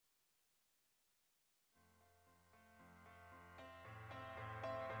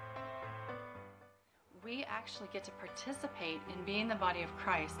actually get to participate in being the body of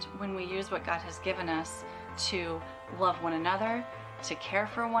Christ when we use what God has given us to love one another, to care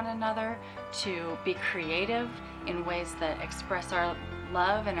for one another, to be creative in ways that express our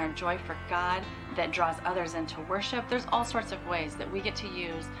love and our joy for God, that draws others into worship. There's all sorts of ways that we get to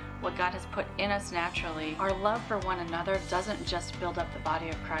use what God has put in us naturally. Our love for one another doesn't just build up the body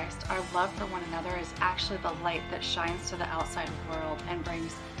of Christ. Our love for one another is actually the light that shines to the outside world and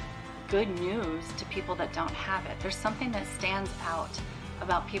brings good news to people that don't have it. There's something that stands out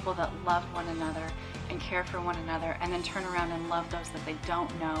about people that love one another and care for one another, and then turn around and love those that they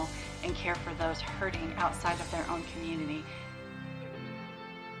don't know and care for those hurting outside of their own community.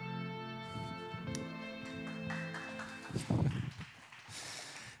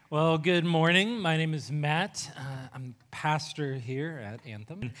 Well, good morning. My name is Matt. I'm pastor here at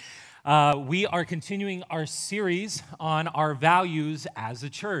Anthem. We are continuing our series on our values as a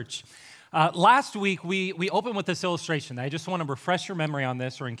church. Last week, we opened with this illustration. I just want to refresh your memory on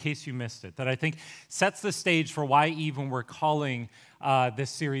this, or in case you missed it, that I think sets the stage for why even we're calling this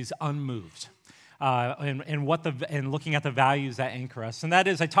series Unmoved. And looking at the values that anchor us. And that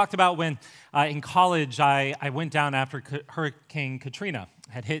is, I talked about when in college I went down after Hurricane Katrina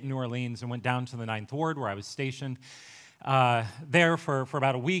had hit New Orleans, and went down to the 9th Ward where I was stationed there for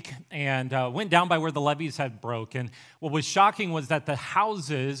about a week, and went down by where the levees had broke. And what was shocking was that the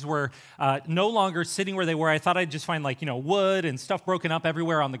houses were no longer sitting where they were. I thought I'd just find wood and stuff broken up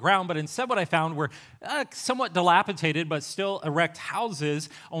everywhere on the ground, but instead what I found were somewhat dilapidated but still erect houses,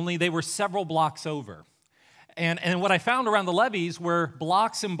 only they were several blocks over. And what I found around the levees were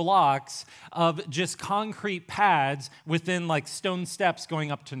blocks and blocks of just concrete pads within stone steps going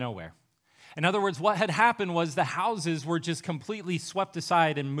up to nowhere. In other words, what had happened was the houses were just completely swept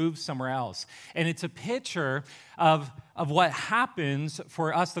aside and moved somewhere else. And it's a picture of what happens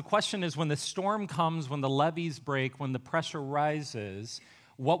for us. The question is, when the storm comes, when the levees break, when the pressure rises,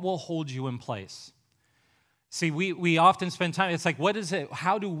 what will hold you in place? See, we often spend time, it's what is it,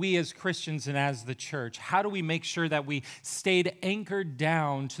 how do we as Christians and as the church, how do we make sure that we stayed anchored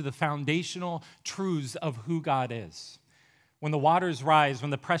down to the foundational truths of who God is? When the waters rise,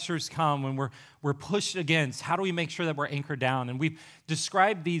 when the pressures come, when we're pushed against, how do we make sure that we're anchored down? And we've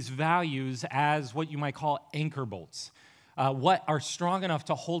described these values as what you might call anchor bolts, what are strong enough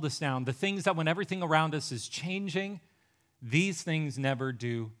to hold us down, the things that when everything around us is changing, these things never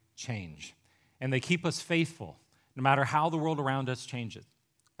do change. And they keep us faithful, no matter how the world around us changes.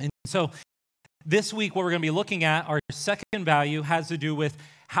 And so this week, what we're going to be looking at, our second value, has to do with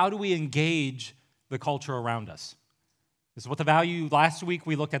how do we engage the culture around us. This is what the value, last week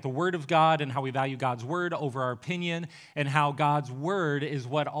we looked at the Word of God and how we value God's Word over our opinion, and how God's Word is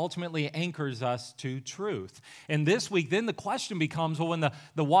what ultimately anchors us to truth. And this week, then the question becomes, well, when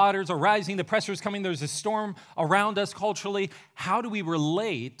the waters are rising, the pressure is coming, there's a storm around us culturally, how do we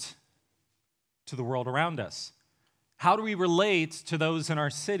relate to the world around us? How do we relate to those in our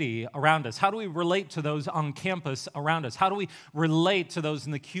city around us? How do we relate to those on campus around us? How do we relate to those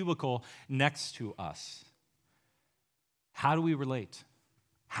in the cubicle next to us? How do we relate?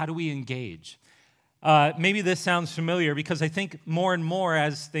 How do we engage? Maybe this sounds familiar because I think more and more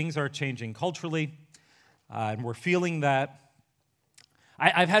as things are changing culturally, and we're feeling that.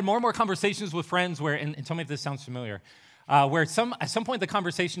 I've had more and more conversations with friends where, and tell me if this sounds familiar, where at some point the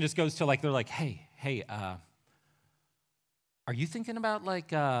conversation just goes to they're like, hey, are you thinking about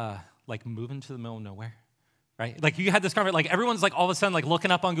moving to the middle of nowhere, right? You had this conversation, everyone's all of a sudden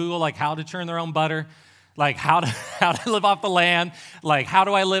looking up on Google how to churn their own butter, how to live off the land, how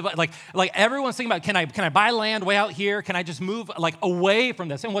do I live, everyone's thinking about, can I buy land way out here? Can I just move away from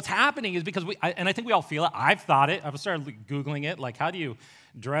this? And what's happening is because and I think we all feel it. I've thought it. I've started Googling it. How do you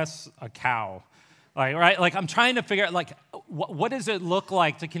dress a cow? Right? I'm trying to figure out, what does it look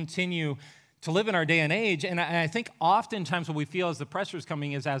like to continue to live in our day and age? And I think oftentimes what we feel as the pressure is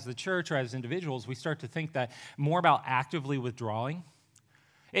coming is, as the church or as individuals, we start to think that more about actively withdrawing.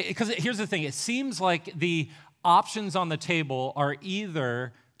 Because here's the thing, it seems like the options on the table are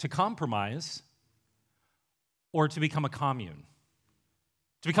either to compromise or to become a commune.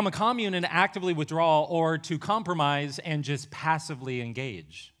 To become a commune and actively withdraw, or to compromise and just passively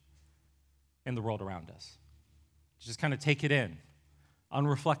engage in the world around us. Just kind of take it in,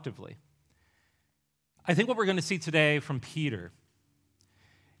 unreflectively. I think what we're going to see today from Peter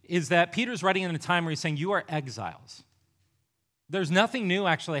is that Peter's writing in a time where he's saying, you are exiles. There's nothing new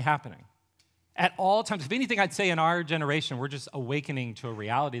actually happening. At all times, if anything, I'd say in our generation, we're just awakening to a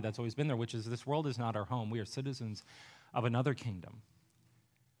reality that's always been there, which is this world is not our home. We are citizens of another kingdom.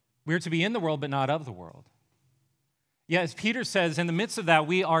 We are to be in the world, but not of the world. Yeah, as Peter says, in the midst of that,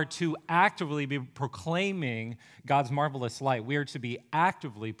 we are to actively be proclaiming God's marvelous light. We are to be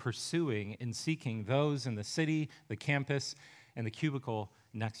actively pursuing and seeking those in the city, the campus, and the cubicle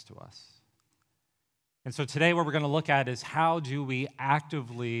next to us. And so today what we're going to look at is how do we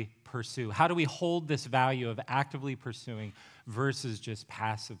actively pursue? How do we hold this value of actively pursuing versus just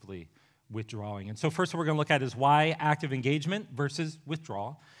passively withdrawing? And so first what we're going to look at is why active engagement versus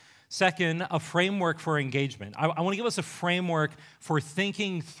withdrawal. Second, a framework for engagement. I want to give us a framework for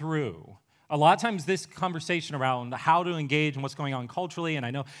thinking through. A lot of times this conversation around how to engage and what's going on culturally, and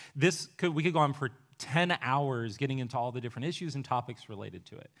I know we could go on for 10 hours getting into all the different issues and topics related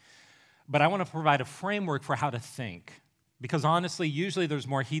to it. But I want to provide a framework for how to think, because honestly, usually there's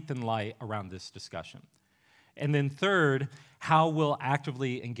more heat than light around this discussion. And then third, how we'll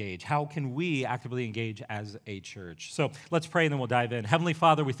actively engage. How can we actively engage as a church? So let's pray and then we'll dive in. Heavenly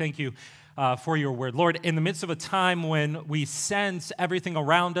Father, we thank you for your word. Lord, in the midst of a time when we sense everything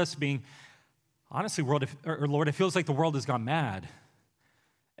around us being, honestly, Lord, it feels like the world has gone mad.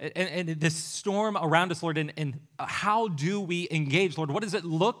 And this storm around us, Lord, and how do we engage, Lord? What does it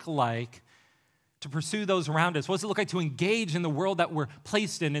look like to pursue those around us? What does it look like to engage in the world that we're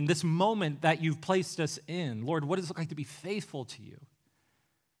placed in this moment that you've placed us in? Lord, what does it look like to be faithful to you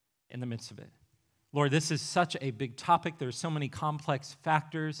in the midst of it? Lord, this is such a big topic. There's so many complex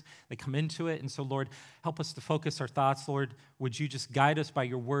factors that come into it. And so, Lord, help us to focus our thoughts. Lord, would you just guide us by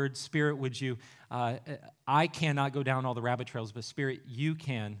your word? Spirit, would you, I cannot go down all the rabbit trails, but Spirit, you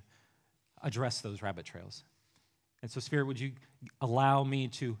can address those rabbit trails. And so, Spirit, would you allow me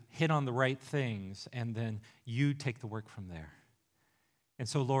to hit on the right things, and then you take the work from there. And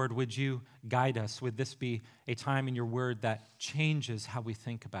so, Lord, would you guide us? Would this be a time in your word that changes how we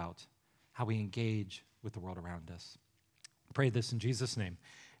think about, how we engage with the world around us? I pray this in Jesus' name.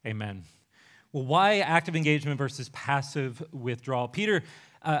 Amen. Well, why active engagement versus passive withdrawal? Peter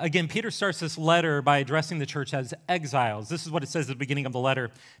starts this letter by addressing the church as exiles. This is what it says at the beginning of the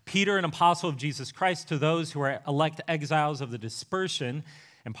letter. Peter, an apostle of Jesus Christ, to those who are elect exiles of the dispersion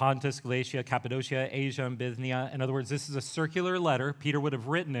in Pontus, Galatia, Cappadocia, Asia, and Bithynia. In other words, this is a circular letter. Peter would have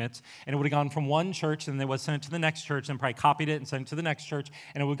written it, and it would have gone from one church, and then it was sent to the next church, and probably copied it and sent it to the next church,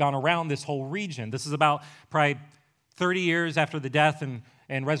 and it would have gone around this whole region. This is about probably 30 years after the death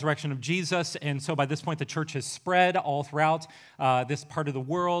and resurrection of Jesus, and so by this point, the church has spread all throughout this part of the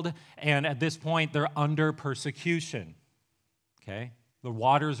world, and at this point, they're under persecution, okay? The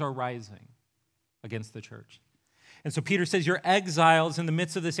waters are rising against the church. And so Peter says, you're exiles in the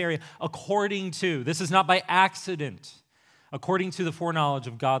midst of this area according to, this is not by accident, according to the foreknowledge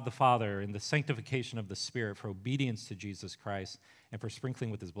of God the Father and the sanctification of the Spirit for obedience to Jesus Christ and for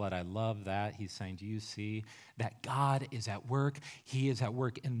sprinkling with his blood. I love that. He's saying, do you see that God is at work? He is at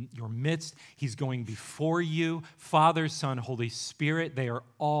work in your midst. He's going before you. Father, Son, Holy Spirit, they are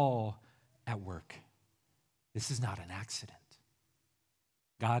all at work. This is not an accident.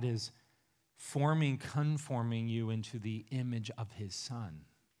 God is conforming you into the image of his Son.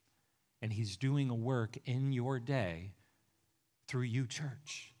 And he's doing a work in your day through you,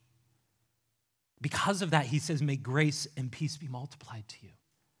 church. Because of that, he says, may grace and peace be multiplied to you.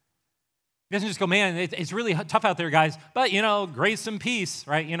 He doesn't just go, man, it's really tough out there, guys, but, grace and peace,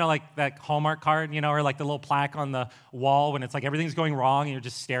 right? Like that Hallmark card, or like the little plaque on the wall when it's like everything's going wrong and you're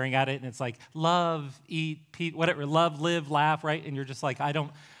just staring at it and it's like, love, eat, peace, whatever, love, live, laugh, right? And you're just like,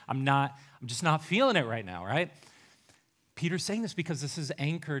 I'm just not feeling it right now, right? Peter's saying this because this is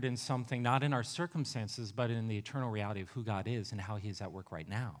anchored in something, not in our circumstances, but in the eternal reality of who God is and how he is at work right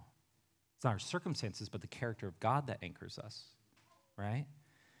now. It's not our circumstances, but the character of God that anchors us, right?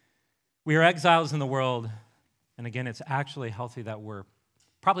 We are exiles in the world, and again, it's actually healthy that we're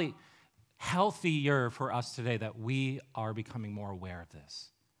probably healthier for us today that we are becoming more aware of this,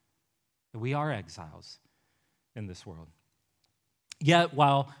 that we are exiles in this world. Yet,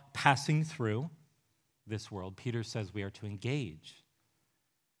 while passing through this world, Peter says we are to engage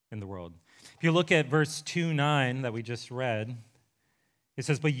in the world. If you look at verse 2:9 that we just read, it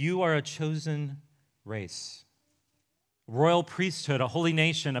says, but you are a chosen race, royal priesthood, a holy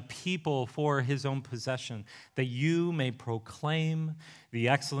nation, a people for his own possession, that you may proclaim the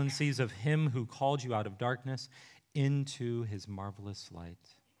excellencies of him who called you out of darkness into his marvelous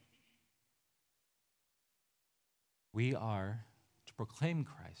light. We are to proclaim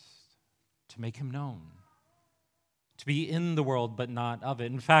Christ, to make him known, to be in the world but not of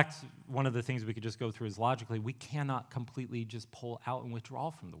it. In fact, one of the things we could just go through is logically, we cannot completely just pull out and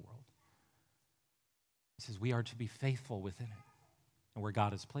withdraw from the world. He says we are to be faithful within it and where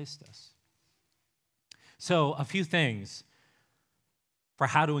God has placed us. So a few things. for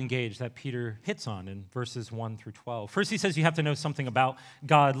how to engage that Peter hits on in verses 1 through 12. First, he says you have to know something about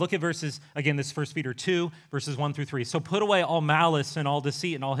God. Look at verses, again, this is 1 Peter 2, verses 1 through 3. So put away all malice and all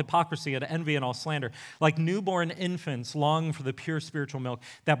deceit and all hypocrisy and envy and all slander. Like newborn infants, long for the pure spiritual milk,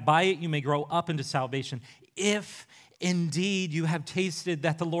 that by it you may grow up into salvation, if indeed you have tasted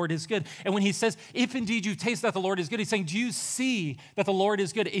that the Lord is good. And when he says, if indeed you taste that the Lord is good, he's saying, do you see that the Lord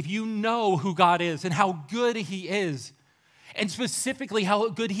is good? If you know who God is and how good he is, and specifically how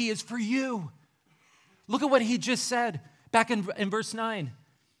good he is for you. Look at what he just said back in verse 9.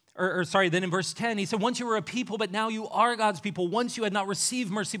 Then in verse 10, he said, once you were a people, but now you are God's people. Once you had not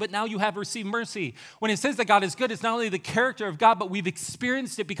received mercy, but now you have received mercy. When it says that God is good, it's not only the character of God, but we've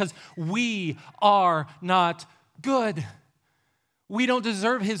experienced it because we are not good. We don't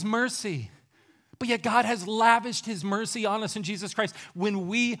deserve his mercy. But yet God has lavished his mercy on us in Jesus Christ. When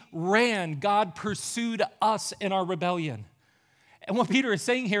we ran, God pursued us in our rebellion. And what Peter is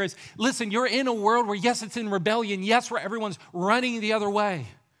saying here is, listen, you're in a world where, yes, it's in rebellion. Yes, where everyone's running the other way.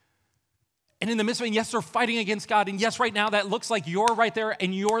 And in the midst of it, yes, they're fighting against God. And yes, right now that looks like you're right there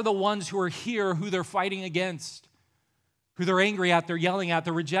and you're the ones who are here who they're fighting against, who they're angry at, they're yelling at,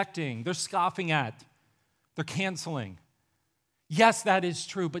 they're rejecting, they're scoffing at, they're canceling. Yes, that is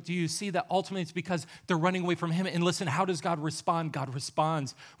true, but do you see that ultimately it's because they're running away from him? And listen, how does God respond? God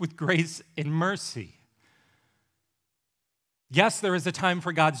responds with grace and mercy. Yes, there is a time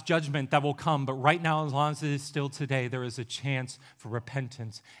for God's judgment that will come, but right now, as long as it is still today, there is a chance for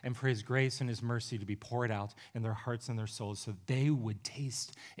repentance and for his grace and his mercy to be poured out in their hearts and their souls so they would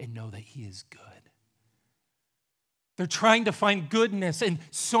taste and know that he is good. They're trying to find goodness in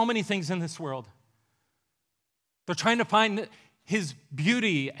so many things in this world. They're trying to find his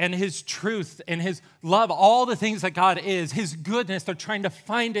beauty and his truth and his love, all the things that God is, his goodness. They're trying to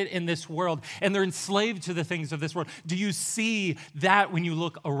find it in this world, and they're enslaved to the things of this world. Do you see that when you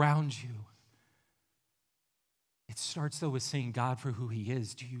look around you? It starts, though, with seeing God for who he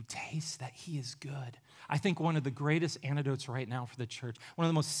is. Do you taste that he is good? I think one of the greatest antidotes right now for the church, one of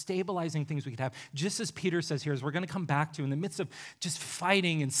the most stabilizing things we could have, just as Peter says here, is we're going to come back to in the midst of just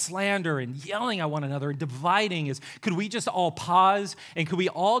fighting and slander and yelling at one another and dividing, is could we just all pause and could we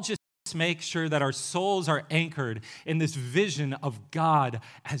all just make sure that our souls are anchored in this vision of God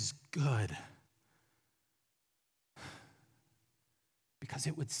as good? Because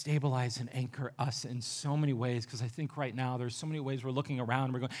it would stabilize and anchor us in so many ways. Because I think right now there's so many ways we're looking around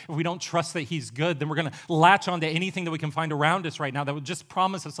and we're going, if we don't trust that he's good, then we're going to latch onto anything that we can find around us right now that would just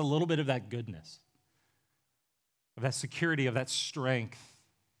promise us a little bit of that goodness, of that security, of that strength,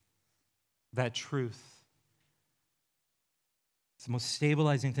 that truth. It's the most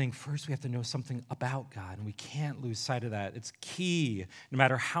stabilizing thing. First, we have to know something about God, and we can't lose sight of that. It's key. No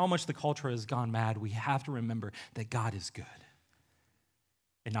matter how much the culture has gone mad, we have to remember that God is good.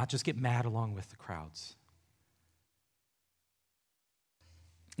 And not just get mad along with the crowds.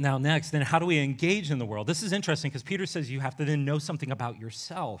 Now, next, then how do we engage in the world? This is interesting because Peter says you have to then know something about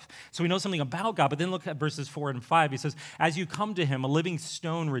yourself. So we know something about God, but then look at verses 4 and 5. He says, as you come to him, a living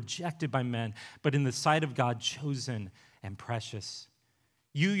stone rejected by men, but in the sight of God chosen and precious.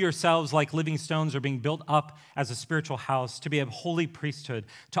 You yourselves, like living stones, are being built up as a spiritual house to be a holy priesthood,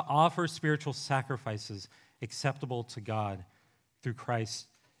 to offer spiritual sacrifices acceptable to God through Christ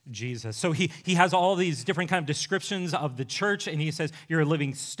Jesus. So he has all these different kind of descriptions of the church, and he says you're a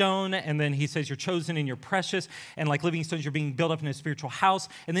living stone, and then he says you're chosen and you're precious, and like living stones, you're being built up in a spiritual house.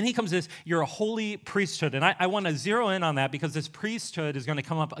 And then he comes to this, you're a holy priesthood. And I want to zero in on that because this priesthood is going to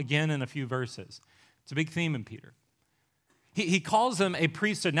come up again in a few verses. It's a big theme in Peter. He calls them a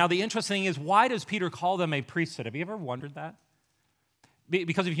priesthood. Now, the interesting thing is, why does Peter call them a priesthood? Have you ever wondered that?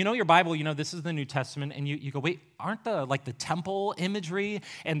 Because if you know your Bible, you know this is the New Testament, and you go, wait, aren't the temple imagery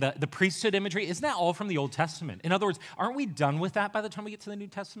and the priesthood imagery, isn't that all from the Old Testament? In other words, aren't we done with that by the time we get to the New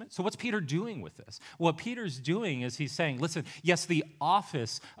Testament? So what's Peter doing with this? What Peter's doing is he's saying, listen, yes, the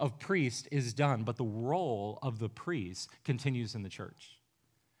office of priest is done, but the role of the priest continues in the church.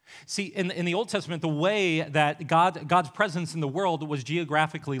 See, in the Old Testament, the way that God's presence in the world was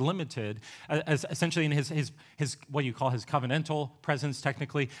geographically limited, as essentially in his what you call his covenantal presence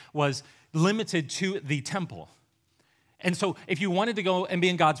technically, was limited to the temple. And so if you wanted to go and be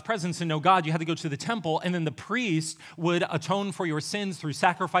in God's presence and know God, you had to go to the temple, and then the priest would atone for your sins through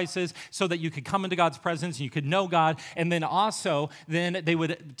sacrifices so that you could come into God's presence and you could know God, and then also then they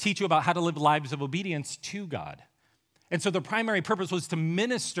would teach you about how to live lives of obedience to God. And so the primary purpose was to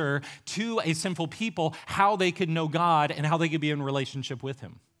minister to a sinful people how they could know God and how they could be in relationship with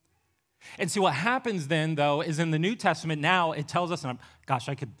him. And see what happens then, though, is in the New Testament now it tells us, and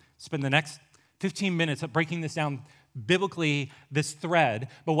I could spend the next 15 minutes breaking this down biblically this thread,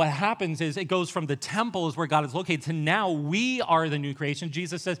 but what happens is it goes from the temple is where God is located to now we are the new creation.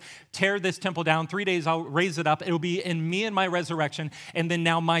 Jesus says, tear this temple down, 3 days I'll raise it up. It'll be in me and my resurrection, and then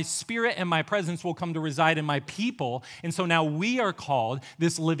now my spirit and my presence will come to reside in my people. And so now we are called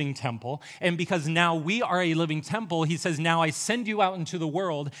this living temple, and because now we are a living temple, he says, now I send you out into the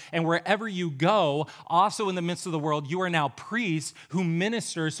world, and wherever you go, also in the midst of the world, you are now priests who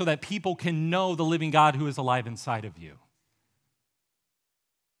minister so that people can know the living God who is alive inside of you.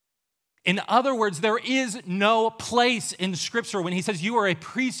 In other words, there is no place in Scripture when he says you are a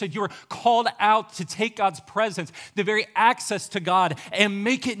priesthood, you are called out to take God's presence, the very access to God, and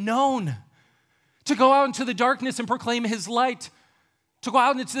make it known. To go out into the darkness and proclaim his light. To go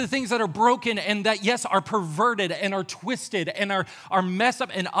out into the things that are broken and that, yes, are perverted and are twisted and are messed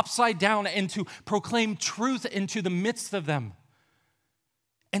up and upside down, and to proclaim truth into the midst of them.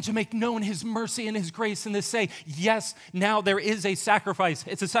 And to make known his mercy and his grace, and to say, yes, now there is a sacrifice.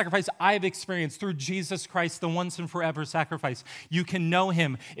 It's a sacrifice I've experienced through Jesus Christ, the once and forever sacrifice. You can know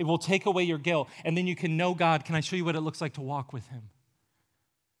him. It will take away your guilt. And then you can know God. Can I show you what it looks like to walk with him?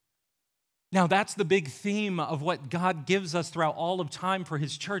 Now, that's the big theme of what God gives us throughout all of time for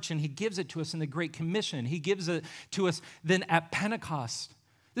his church, and he gives it to us in the Great Commission. He gives it to us then at Pentecost.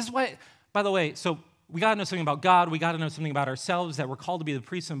 This is why, by the way, so we got to know something about God. We got to know something about ourselves, that we're called to be the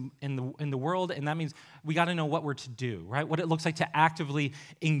priests in the world, and that means we got to know what we're to do, right? What it looks like to actively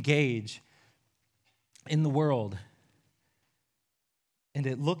engage in the world. And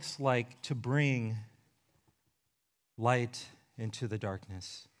it looks like to bring light into the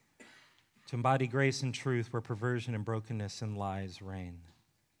darkness, to embody grace and truth where perversion and brokenness and lies reign.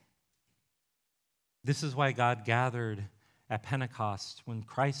 This is why God gathered at Pentecost when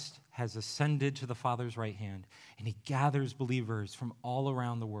Christ has ascended to the Father's right hand, and he gathers believers from all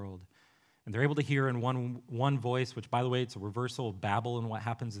around the world. And they're able to hear in one voice, which, by the way, it's a reversal of Babel and what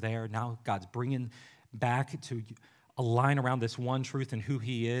happens there. Now God's bringing back to align around this one truth and who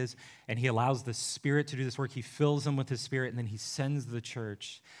he is, and he allows the Spirit to do this work. He fills them with his Spirit, and then he sends the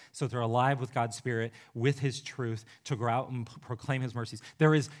church so they're alive with God's Spirit, with his truth, to go out and proclaim his mercies.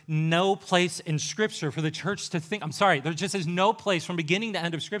 There is no place in Scripture for the church to think, there just is no place from beginning to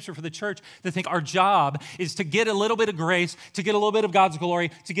end of Scripture for the church to think our job is to get a little bit of grace, to get a little bit of God's glory,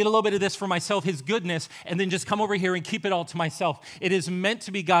 to get a little bit of this for myself, his goodness, and then just come over here and keep it all to myself. It is meant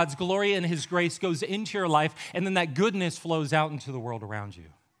to be God's glory and his grace goes into your life, and then that goodness flows out into the world around you.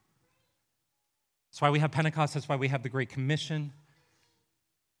 That's why we have Pentecost. That's why we have the Great Commission.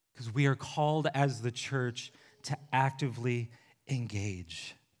 Because we are called as the church to actively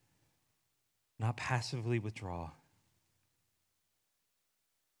engage, not passively withdraw.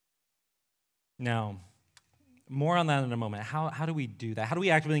 Now, more on that in a moment. How do we do that? How do we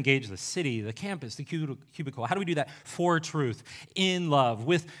actively engage the city, the campus, the cubicle? How do we do that for truth, in love,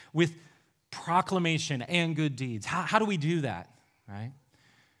 with proclamation and good deeds? How do we do that, right?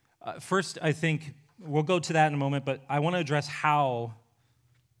 First, I think we'll go to that in a moment, but I want to address how.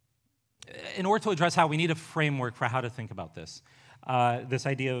 In order to address how, we need a framework for how to think about this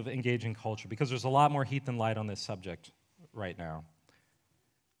idea of engaging culture, because there's a lot more heat than light on this subject right now.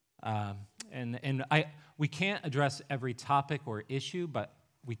 We can't address every topic or issue, but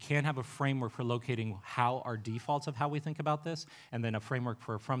we can have a framework for locating how our defaults of how we think about this, and then a framework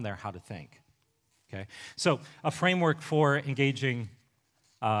for, from there, how to think. Okay? So a framework for engaging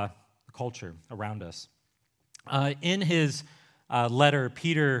culture around us. In his letter,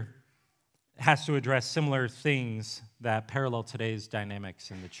 Peter has to address similar things that parallel today's dynamics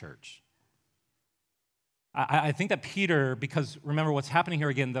in the church. I think that Peter, because remember what's happening here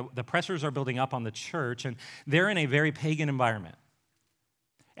again, the pressures are building up on the church, and they're in a very pagan environment.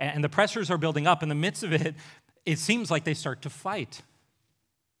 And the pressures are building up. In the midst of it, it seems like they start to fight.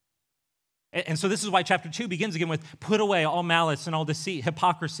 And so this is why chapter 2 begins again with, put away all malice and all deceit,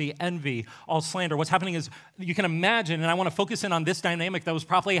 hypocrisy, envy, all slander. What's happening is, you can imagine, and I want to focus in on this dynamic that was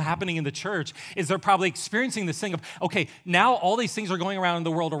probably happening in the church, is they're probably experiencing this thing of, okay, now all these things are going around in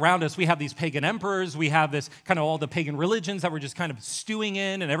the world around us. We have these pagan emperors. We have this kind of all the pagan religions that we're just kind of stewing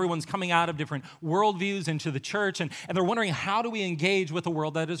in, and everyone's coming out of different worldviews into the church. And they're wondering, how do we engage with the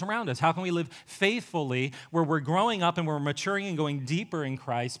world that is around us? How can we live faithfully where we're growing up and we're maturing and going deeper in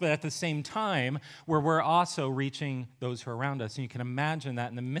Christ, but at the same time, where we're also reaching those who are around us? And you can imagine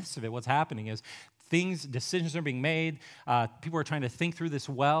that in the midst of it, what's happening is decisions are being made, people are trying to think through this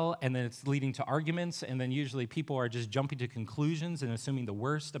well, and then it's leading to arguments, and then usually people are just jumping to conclusions and assuming the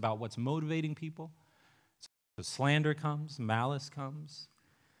worst about what's motivating people. So slander comes, malice comes.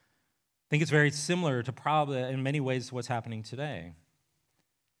 I think it's very similar to probably, in many ways, to what's happening today.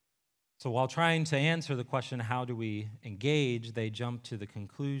 So while trying to answer the question, how do we engage, they jump to the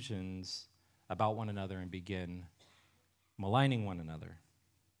conclusions about one another and begin maligning one another.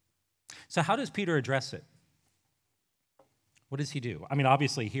 So how does Peter address it? What does he do? I mean,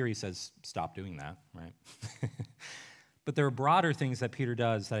 obviously here he says, stop doing that, right? But there are broader things that Peter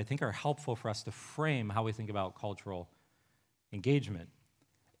does that I think are helpful for us to frame how we think about cultural engagement.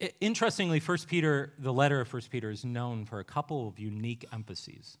 Interestingly, the letter of 1 Peter is known for a couple of unique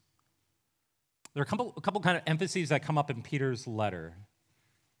emphases. There are a couple kind of emphases that come up in Peter's letter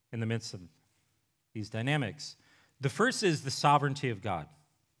in the midst of these dynamics. The first is the sovereignty of God.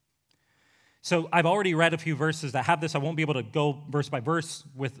 So I've already read a few verses that have this. I won't be able to go verse by verse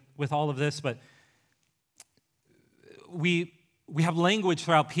with all of this, but we have language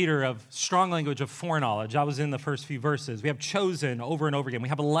throughout Peter of strong language of foreknowledge. That was in the first few verses. We have chosen over and over again. We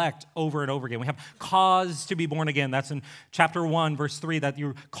have elect over and over again. We have cause to be born again. That's in chapter 1, verse 3, that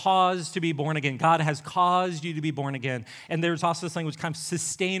you're caused to be born again. God has caused you to be born again. And there's also this language, kind of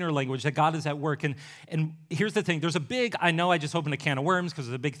sustainer language, that God is at work. And here's the thing. There's a big, I know I just opened a can of worms because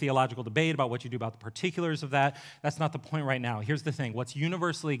there's a big theological debate about what you do about the particulars of that. That's not the point right now. Here's the thing. What's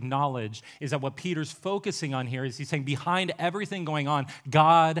universally acknowledged is that what Peter's focusing on here is he's saying behind everything going on,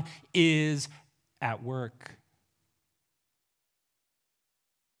 God is at work.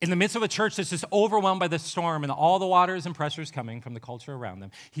 In the midst of a church that's just overwhelmed by the storm and all the waters and pressures coming from the culture around them,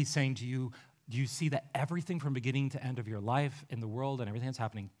 he's saying, do you see that everything from beginning to end of your life in the world and everything that's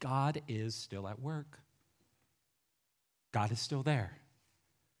happening, God is still at work. God is still there.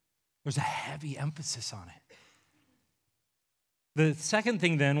 There's a heavy emphasis on it. The second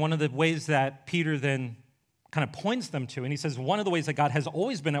thing then, one of the ways that Peter then kind of points them to, and he says one of the ways that God has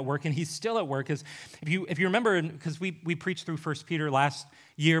always been at work and he's still at work is, if you remember, because we preached through 1 Peter last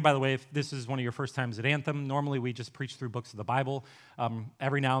year, by the way, if this is one of your first times at Anthem, normally we just preach through books of the Bible.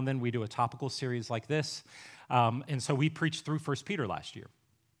 Every now and then we do a topical series like this, and so we preached through 1 Peter last year.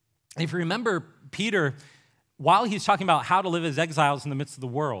 And if you remember, Peter, while he's talking about how to live as exiles in the midst of the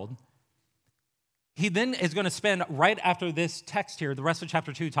world, he then is going to spend, right after this text here, the rest of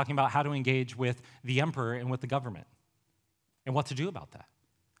chapter 2, talking about how to engage with the emperor and with the government and what to do about that.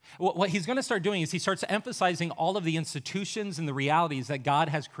 What he's going to start doing is he starts emphasizing all of the institutions and the realities that God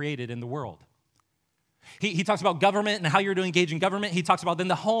has created in the world. He talks about government and how you're to engage in government. He talks about then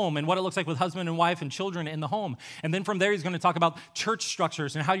the home and what it looks like with husband and wife and children in the home. And then from there, he's going to talk about church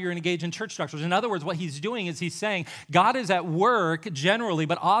structures and how you're engaged in church structures. In other words, what he's doing is he's saying God is at work generally,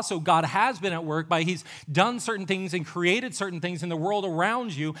 but also God has been at work by he's done certain things and created certain things in the world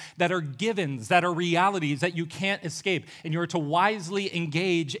around you that are givens, that are realities that you can't escape. And you're to wisely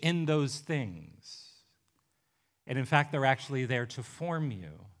engage in those things. And in fact, they're actually there to form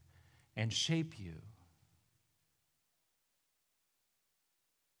you and shape you.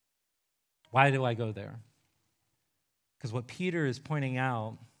 Why do I go there? Because what Peter is pointing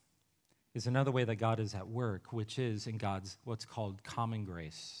out is another way that God is at work, which is in God's what's called common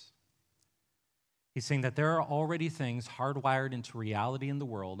grace. He's saying that there are already things hardwired into reality in the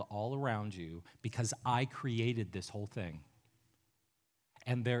world all around you because I created this whole thing.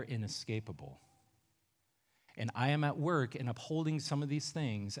 And they're inescapable. And I am at work in upholding some of these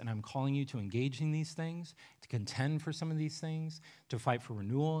things, and I'm calling you to engage in these things, to contend for some of these things, to fight for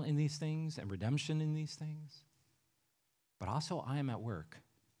renewal in these things and redemption in these things. But also, I am at work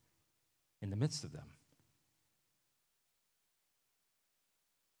in the midst of them.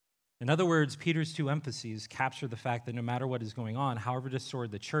 In other words, Peter's two emphases capture the fact that no matter what is going on, however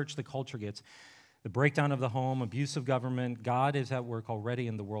distorted the church, the culture gets, the breakdown of the home, abuse of government, God is at work already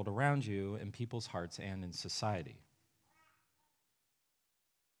in the world around you, in people's hearts, and in society.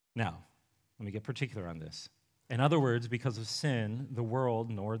 Now, let me get particular on this. In other words, because of sin, the world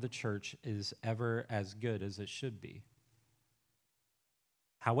nor the church is ever as good as it should be.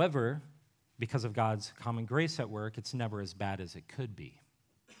 However, because of God's common grace at work, it's never as bad as it could be.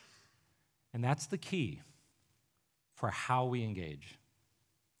 And that's the key for how we engage.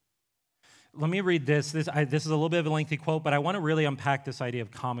 Let me read this. This is a little bit of a lengthy quote, but I want to really unpack this idea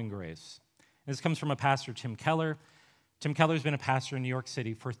of common grace. This comes from a pastor, Tim Keller. Tim Keller's been a pastor in New York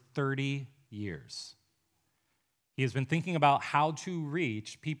City for 30 years. He has been thinking about how to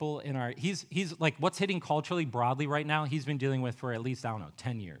reach people in our, he's like what's hitting culturally broadly right now, he's been dealing with for at least,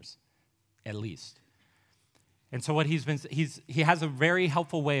 10 years, at least. And so what he has a very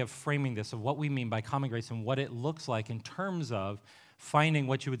helpful way of framing this, of what we mean by common grace and what it looks like in terms of finding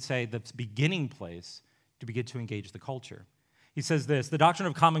what you would say the beginning place to begin to engage the culture. He says this: the doctrine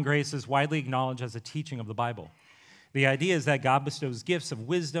of common grace is widely acknowledged as a teaching of the Bible. The idea is that God bestows gifts of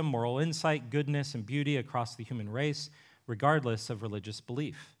wisdom, moral insight, goodness, and beauty across the human race, regardless of religious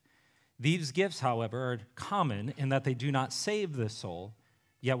belief. These gifts, however, are common in that they do not save the soul,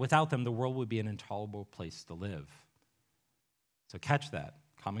 yet without them, the world would be an intolerable place to live. So catch that.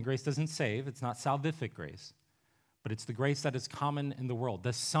 Common grace doesn't save. It's not salvific grace, but it's the grace that is common in the world.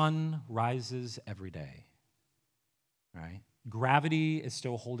 The sun rises every day, right? Gravity is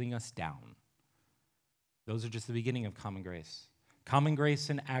still holding us down. Those are just the beginning of common grace. Common grace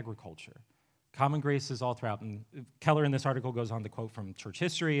in agriculture. Common grace is all throughout. And Keller in this article goes on to quote from church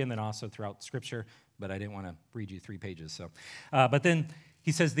history and then also throughout Scripture, but I didn't want to read you 3 pages. But then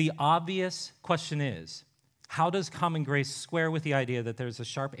he says the obvious question is, how does common grace square with the idea that there's a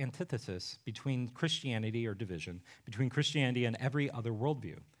sharp antithesis between Christianity or division, between Christianity and every other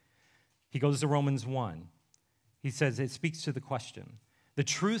worldview? He goes to Romans 1. He says it speaks to the question. The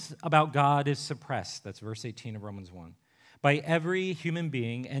truth about God is suppressed, that's verse 18 of Romans 1, by every human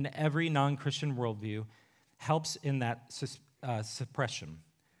being, and every non-Christian worldview helps in that suppression.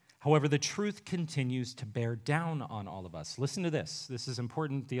 However, the truth continues to bear down on all of us. Listen to this. This is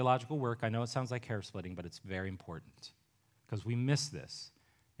important theological work. I know it sounds like hair splitting, but it's very important because we miss this,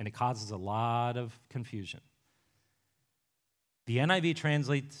 and it causes a lot of confusion. The NIV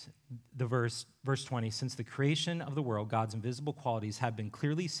translates the verse 20, since the creation of the world, God's invisible qualities have been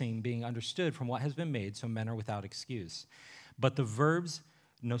clearly seen, being understood from what has been made, so men are without excuse. But the verbs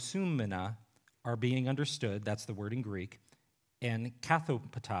nosumena are being understood, that's the word in Greek, and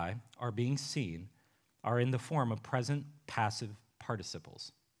kathopatai are being seen, are in the form of present passive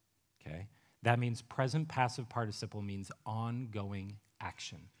participles. Okay? That means present passive participle means ongoing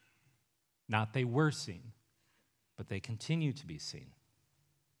action. Not they were seen, but they continue to be seen.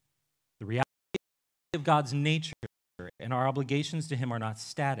 The reality of God's nature and our obligations to him are not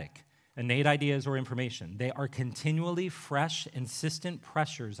static, innate ideas or information. They are continually fresh, insistent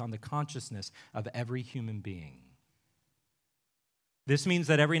pressures on the consciousness of every human being. This means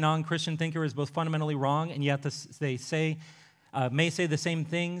that every non-Christian thinker is both fundamentally wrong, and yet they may say the same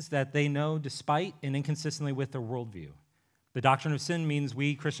things that they know despite and inconsistently with their worldview. The doctrine of sin means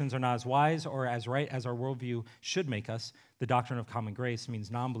we Christians are not as wise or as right as our worldview should make us. The doctrine of common grace means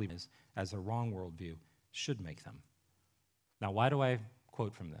non-believers as a wrong worldview should make them. Now, why do I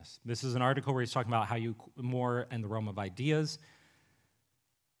quote from this? This is an article where he's talking about how you more in the realm of ideas.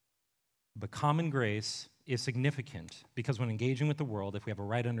 But common grace is significant because when engaging with the world, if we have a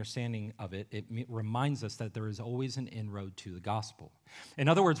right understanding of it, it reminds us that there is always an inroad to the gospel. In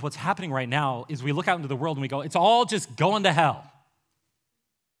other words, what's happening right now is we look out into the world and we go, it's all just going to hell.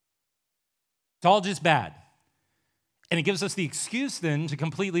 It's all just bad. And it gives us the excuse then to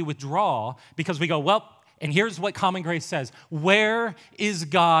completely withdraw because we go, well, and here's what common grace says. Where is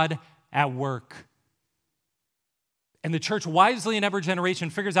God at work? And the church wisely in every generation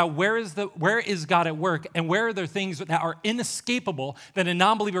figures out where is God at work and where are there things that are inescapable that a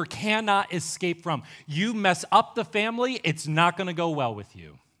non-believer cannot escape from. You mess up the family, it's not going to go well with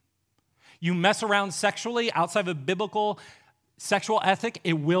you. You mess around sexually outside of a biblical sexual ethic,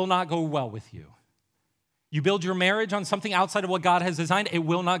 it will not go well with you. You build your marriage on something outside of what God has designed, it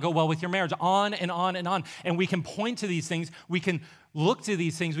will not go well with your marriage. On and on and on. And we can point to these things, we can look to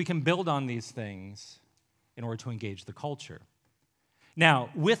these things, we can build on these things in order to engage the culture. Now,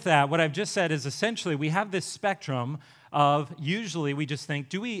 with that, what I've just said is essentially we have this spectrum of usually we just think,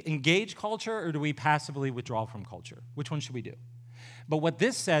 do we engage culture or do we passively withdraw from culture? Which one should we do? But what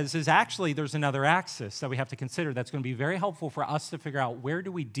this says is actually there's another axis that we have to consider that's going to be very helpful for us to figure out where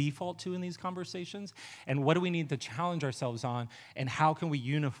do we default to in these conversations and what do we need to challenge ourselves on and how can we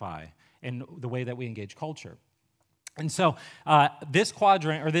unify in the way that we engage culture. And so this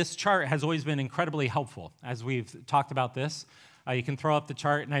quadrant or this chart has always been incredibly helpful as we've talked about this. You can throw up the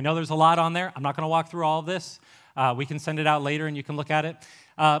chart, and I know there's a lot on there. I'm not going to walk through all of this. We can send it out later, and you can look at it.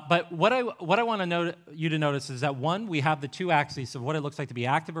 But what I want you to notice is that, one, we have the two axes of what it looks like to be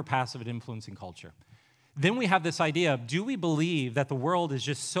active or passive at influencing culture. Then we have this idea of, do we believe that the world is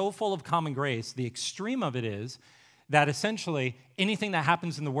just so full of common grace, the extreme of it is that essentially anything that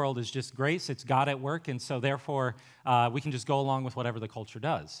happens in the world is just grace, it's God at work, and so therefore we can just go along with whatever the culture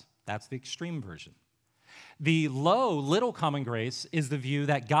does. That's the extreme version. The low, little common grace is the view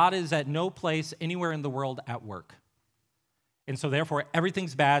that God is at no place anywhere in the world at work. And so therefore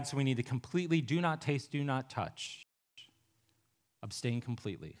everything's bad, so we need to completely do not taste, do not touch. Abstain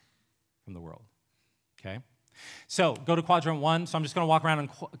completely from the world, okay? So go to quadrant one. So I'm just going to walk around in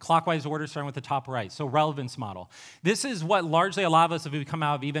clockwise order, starting with the top right. So relevance model. This is what largely a lot of us, if we come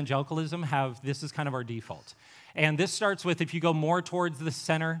out of evangelicalism, this is kind of our default. And this starts with if you go more towards the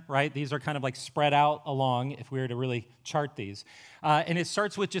center, right? These are kind of like spread out along if we were to really chart these. And it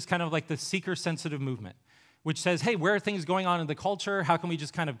starts with just kind of like the seeker-sensitive movement. which says, hey, where are things going on in the culture? How can we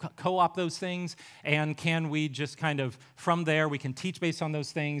just kind of co-opt those things? And can we just kind of, from there, we can teach based on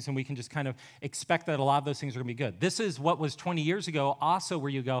those things, and we can just kind of expect that a lot of those things are going to be good. This is what was 20 years ago also,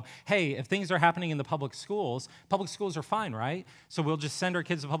 where you go, hey, if things are happening in the public schools are fine, right? So we'll just send our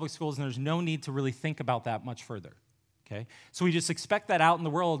kids to public schools, and there's no need to really think about that much further. Okay? So we just expect that out in the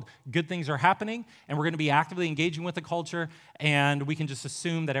world, good things are happening, and we're going to be actively engaging with the culture, and we can just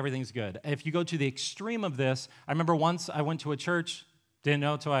assume that everything's good. If you go to the extreme of this, I remember once I went to a church, didn't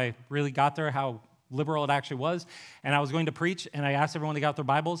know until I really got there how liberal it actually was, and I was going to preach, and I asked everyone to get out their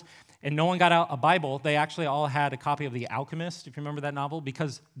Bibles, and no one got out a Bible. They actually all had a copy of The Alchemist, if you remember that novel,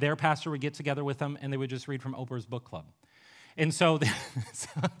 because their pastor would get together with them, and they would just read from Oprah's book club. And so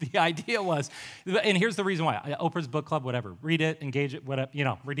the idea was, and here's the reason why, Oprah's book club, whatever, read it, engage it, whatever,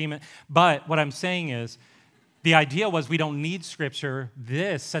 redeem it. But what I'm saying is, the idea was we don't need Scripture.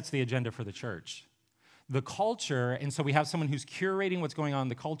 This sets the agenda for the church. The culture, and so we have someone who's curating what's going on in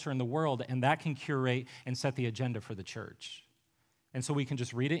the culture and the world, and that can curate and set the agenda for the church. And so we can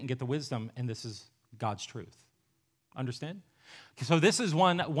just read it and get the wisdom, and this is God's truth. Understand? So this is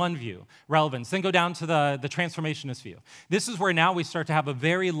one view, relevance. Then go down to the transformationist view. This is where now we start to have a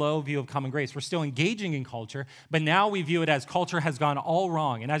very low view of common grace. We're still engaging in culture, but now we view it as culture has gone all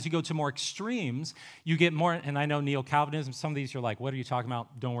wrong. And as you go to more extremes, you get more, and I know neo-Calvinism, some of these you're like, what are you talking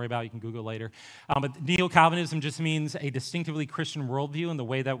about? Don't worry about it, you can Google later. But neo-Calvinism just means a distinctively Christian worldview in the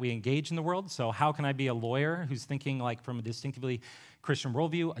way that we engage in the world. So how can I be a lawyer who's thinking like from a distinctively Christian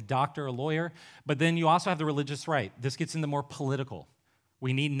worldview, a doctor, a lawyer? But then you also have the religious right. This gets into more political.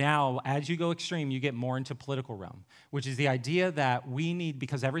 We need now, as you go extreme, you get more into political realm, which is the idea that we need,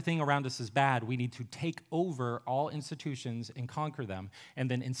 because everything around us is bad, we need to take over all institutions and conquer them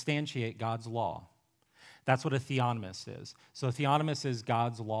and then instantiate God's law. That's what a theonomist is. So a theonomist is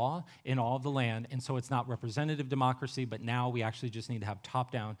God's law in all of the land, and so it's not representative democracy, but now we actually just need to have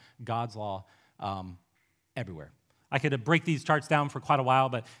top-down God's law everywhere. I could break these charts down for quite a while,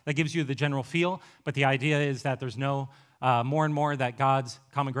 but that gives you the general feel. But the idea is that there's no more and more that God's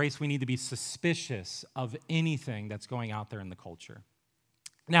common grace, we need to be suspicious of anything that's going out there in the culture.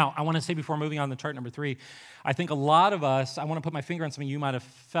 Now, I want to say before moving on to chart number 3, I think a lot of us, I want to put my finger on something you might have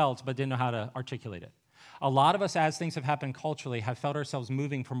felt but didn't know how to articulate it. A lot of us, as things have happened culturally, have felt ourselves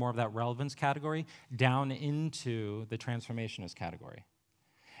moving from more of that relevance category down into the transformationist category.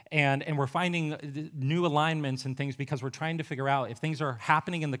 And we're finding new alignments and things because we're trying to figure out if things are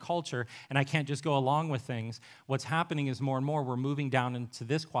happening in the culture and I can't just go along with things, what's happening is more and more we're moving down into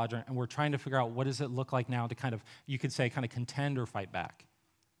this quadrant and we're trying to figure out what does it look like now to kind of, you could say, kind of contend or fight back,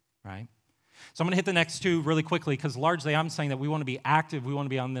 right? So I'm going to hit the next two really quickly because largely I'm saying that we want to be active. We want to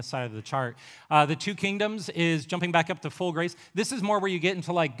be on this side of the chart. The two kingdoms is jumping back up to full grace. This is more where you get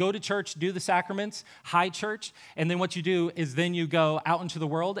into like go to church, do the sacraments, high church, and then what you do is then you go out into the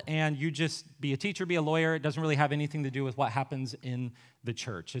world and you just be a teacher, be a lawyer. It doesn't really have anything to do with what happens in the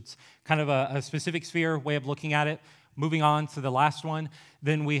church. It's kind of a specific sphere way of looking at it. Moving on to the last one,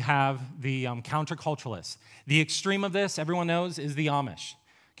 then we have the counterculturalists. The extreme of this, everyone knows, is the Amish.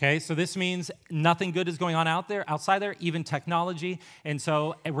 Okay, so this means nothing good is going on outside there, even technology. And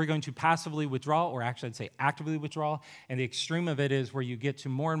so we're going to passively withdraw, or actually I'd say actively withdraw. And the extreme of it is where you get to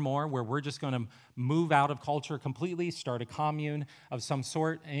more and more where we're just going to move out of culture completely, start a commune of some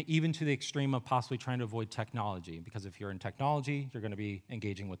sort, even to the extreme of possibly trying to avoid technology. Because if you're in technology, you're going to be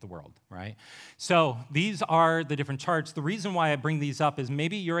engaging with the world, right? So these are the different charts. The reason why I bring these up is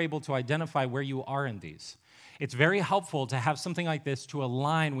maybe you're able to identify where you are in these. It's very helpful to have something like this to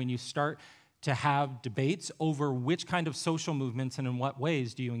align when you start to have debates over which kind of social movements and in what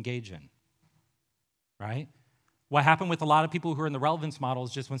ways do you engage in, right? What happened with a lot of people who are in the relevance model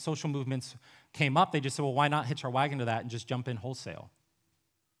is just when social movements came up, they just said, well, why not hitch our wagon to that and just jump in wholesale?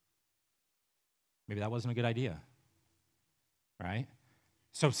 Maybe that wasn't a good idea, right?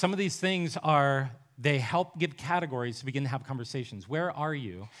 So some of these things they help give categories to begin to have conversations. Where are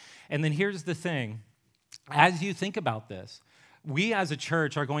you? And then here's the thing. As you think about this, we as a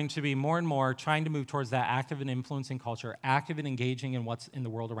church are going to be more and more trying to move towards that active and influencing culture, active and engaging in what's in the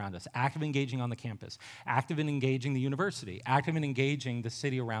world around us, active and engaging on the campus, active and engaging the university, active and engaging the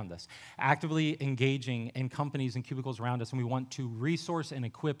city around us, actively engaging in companies and cubicles around us, and we want to resource and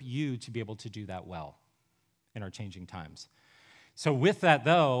equip you to be able to do that well in our changing times. So with that,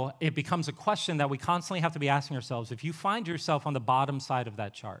 though, it becomes a question that we constantly have to be asking ourselves. If you find yourself on the bottom side of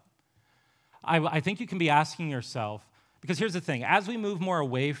that chart, I think you can be asking yourself, because here's the thing, as we move more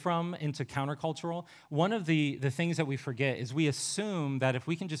away from into countercultural, one of the things that we forget is we assume that if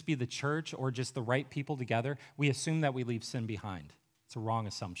we can just be the church or just the right people together, we assume that we leave sin behind. It's a wrong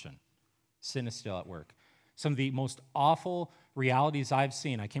assumption. Sin is still at work. Some of the most awful realities I've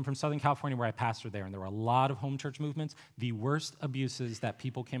seen. I came from Southern California where I pastored there, and there were a lot of home church movements. The worst abuses that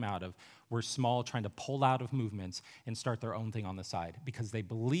people came out of were small, trying to pull out of movements and start their own thing on the side because they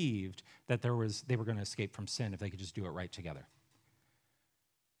believed that they were going to escape from sin if they could just do it right together.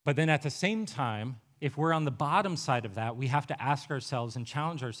 But then at the same time, if we're on the bottom side of that, we have to ask ourselves and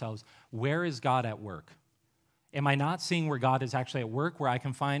challenge ourselves, where is God at work? Am I not seeing where God is actually at work, where I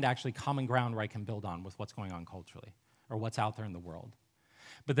can find actually common ground where I can build on with what's going on culturally or what's out there in the world?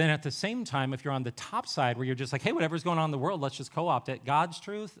 But then at the same time, if you're on the top side where you're just like, hey, whatever's going on in the world, let's just co-opt it. God's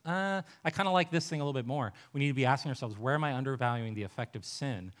truth, I kind of like this thing a little bit more. We need to be asking ourselves, where am I undervaluing the effect of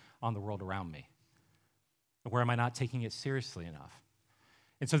sin on the world around me? Where am I not taking it seriously enough?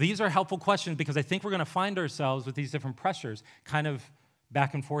 And so these are helpful questions because I think we're going to find ourselves with these different pressures kind of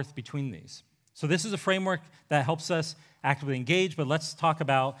back and forth between these. So this is a framework that helps us actively engage, but let's talk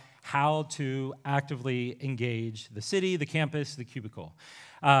about how to actively engage the city, the campus, the cubicle.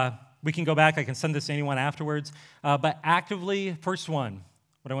 We can go back. I can send this to anyone afterwards. But actively, first one,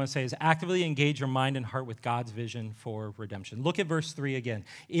 what I want to say is actively engage your mind and heart with God's vision for redemption. Look at verse 3 again.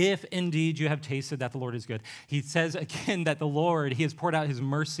 If indeed you have tasted that the Lord is good. He says again that the Lord, he has poured out his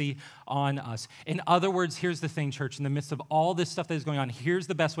mercy on us. In other words, here's the thing, church. In the midst of all this stuff that is going on, here's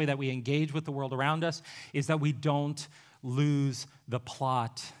the best way that we engage with the world around us is that we don't lose the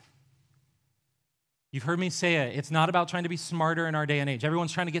plot. You've heard me say it. It's not about trying to be smarter in our day and age.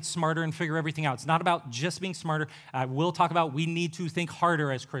 Everyone's trying to get smarter and figure everything out. It's not about just being smarter. I will talk about we need to think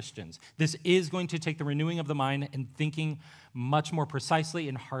harder as Christians. This is going to take the renewing of the mind and thinking much more precisely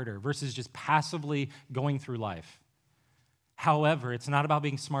and harder versus just passively going through life. However, it's not about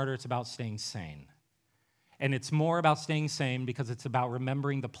being smarter. It's about staying sane. And it's more about staying sane because it's about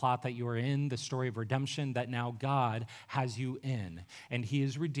remembering the plot that you are in, the story of redemption that now God has you in. And he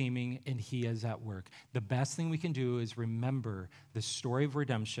is redeeming and he is at work. The best thing we can do is remember the story of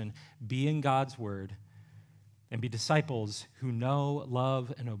redemption, be in God's word, and be disciples who know,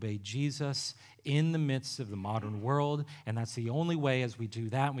 love, and obey Jesus in the midst of the modern world. And that's the only way as we do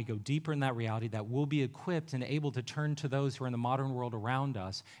that and we go deeper in that reality that we'll be equipped and able to turn to those who are in the modern world around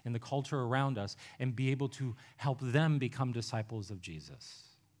us, in the culture around us, and be able to help them become disciples of Jesus.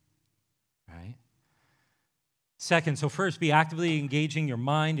 Right? Second, so first, be actively engaging your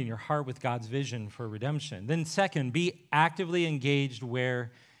mind and your heart with God's vision for redemption. Then second, be actively engaged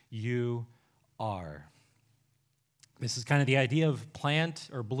where you are. This is kind of the idea of plant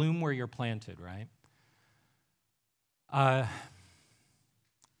or bloom where you're planted, right? How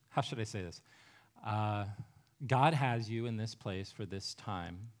should I say this? God has you in this place for this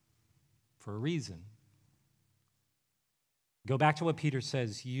time for a reason. Go back to what Peter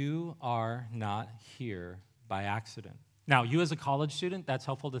says. You are not here by accident. Now, you as a college student, that's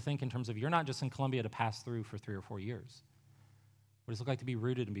helpful to think in terms of you're not just in Columbia to pass through for 3 or 4 years. What does it look like to be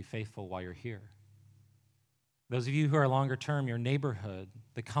rooted and be faithful while you're here? Those of you who are longer term, your neighborhood,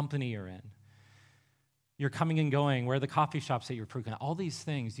 the company you're in, you're coming and going, where are the coffee shops that you're frequenting, all these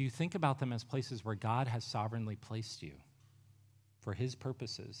things, do you think about them as places where God has sovereignly placed you for his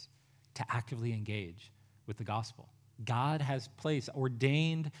purposes to actively engage with the gospel? God has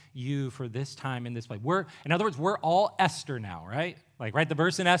ordained you for this time in this place. In other words, we're all Esther now, right? Like, right, the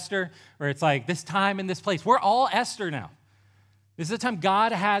verse in Esther where it's like, this time in this place. We're all Esther now. This is the time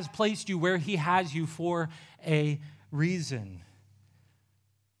God has placed you where he has you for a reason.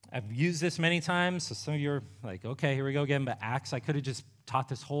 I've used this many times, so some of you are like, okay, here we go again, but Acts, I could have just taught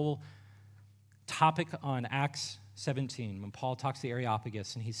this whole topic on Acts 17 when Paul talks to the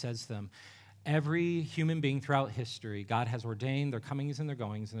Areopagus and he says to them, every human being throughout history, God has ordained their comings and their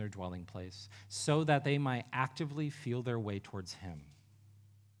goings and their dwelling place so that they might actively feel their way towards him.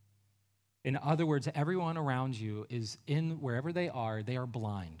 In other words, everyone around you is in wherever they are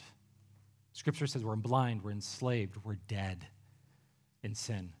blind. Scripture says we're blind, we're enslaved, we're dead in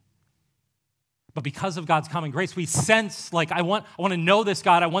sin. But because of God's common grace, we sense like, I want to know this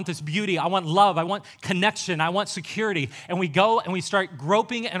God, I want this beauty, I want love, I want connection, I want security. And we go and we start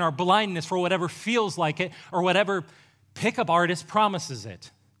groping in our blindness for whatever feels like it or whatever pickup artist promises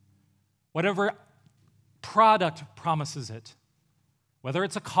it, whatever product promises it. Whether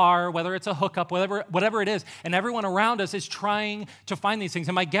it's a car, whether it's a hookup, whatever it is. And everyone around us is trying to find these things.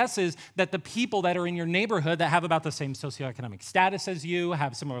 And my guess is that the people that are in your neighborhood that have about the same socioeconomic status as you,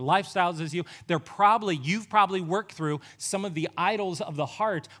 have similar lifestyles as you, you've probably worked through some of the idols of the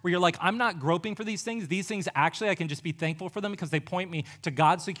heart where you're like, I'm not groping for these things. These things actually, I can just be thankful for them because they point me to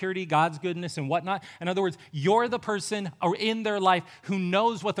God's security, God's goodness, and whatnot. In other words, you're the person or in their life who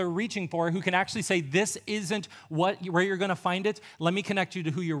knows what they're reaching for, who can actually say, this isn't where you're going to find it. Let me connect you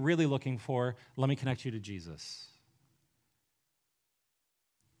to who you're really looking for. Let me connect you to Jesus.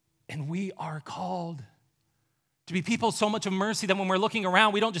 And we are called to be people so much of mercy that when we're looking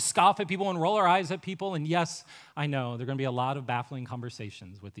around, we don't just scoff at people and roll our eyes at people. And yes, I know there are going to be a lot of baffling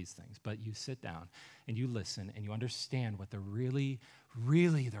conversations with these things, but you sit down and you listen and you understand what they're really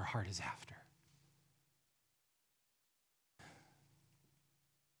their heart is after.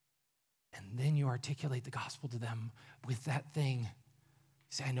 And then you articulate the gospel to them with that thing. You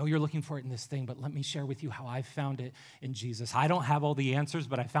say, I know you're looking for it in this thing, but let me share with you how I found it in Jesus. I don't have all the answers,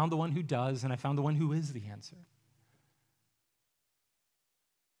 but I found the one who does, and I found the one who is the answer.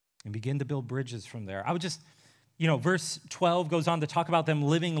 And begin to build bridges from there. I would just, verse 12 goes on to talk about them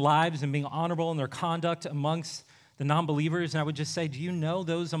living lives and being honorable in their conduct amongst the non-believers. And I would just say, do you know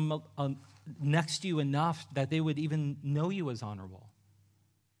those next to you enough that they would even know you as honorable?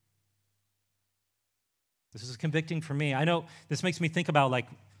 This is convicting for me. I know this makes me think about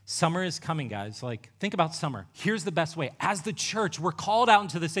summer is coming, guys. Think about summer. Here's the best way. As the church, we're called out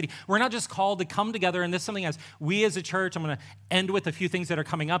into the city. We're not just called to come together, and this is something as we as a church, I'm going to end with a few things that are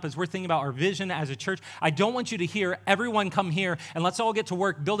coming up as we're thinking about our vision as a church. I don't want you to hear everyone come here and let's all get to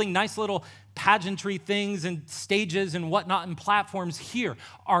work building nice little pageantry things and stages and whatnot and platforms here.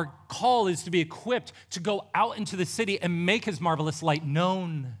 Our call is to be equipped to go out into the city and make his marvelous light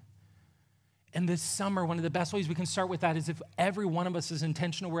known. And this summer, one of the best ways we can start with that is if every one of us is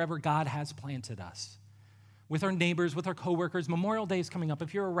intentional wherever God has planted us. With our neighbors, with our coworkers. Memorial Day is coming up.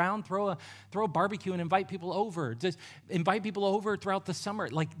 If you're around, throw a barbecue and invite people over. Just invite people over throughout the summer.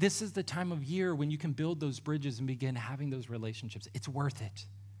 This is the time of year when you can build those bridges and begin having those relationships. It's worth it.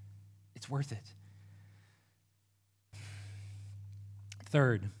 It's worth it.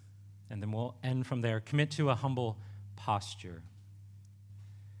 Third, and then we'll end from there, commit to a humble posture.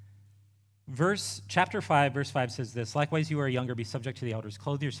 Chapter 5, verse 5 says this, likewise you are younger, be subject to the elders.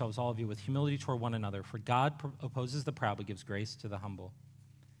 Clothe yourselves, all of you, with humility toward one another, for God opposes the proud, but gives grace to the humble.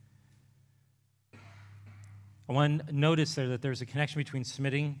 I want to notice there that there's a connection between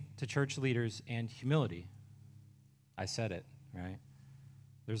submitting to church leaders and humility. I said it, right?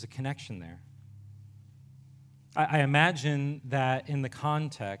 There's a connection there. I imagine that in the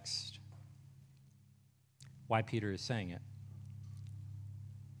context, why Peter is saying it.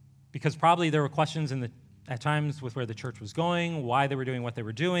 Because probably there were questions at times with where the church was going, why they were doing what they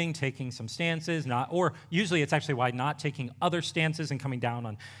were doing, taking some stances, or usually it's actually why not taking other stances and coming down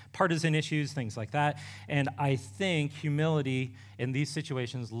on partisan issues, things like that. And I think humility in these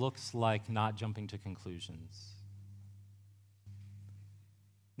situations looks like not jumping to conclusions.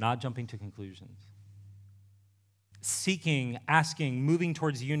 Not jumping to conclusions. Seeking, asking, moving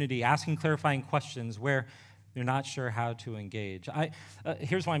towards unity, asking clarifying questions where you're not sure how to engage.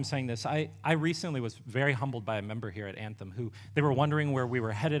 Here's why I'm saying this. I recently was very humbled by a member here at Anthem who they were wondering where we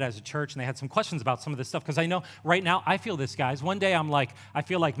were headed as a church, and they had some questions about some of this stuff, because I know right now I feel this, guys. One day I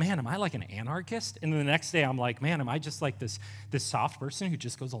feel like, man, am I like an anarchist? And then the next day I'm like, man, am I just like this soft person who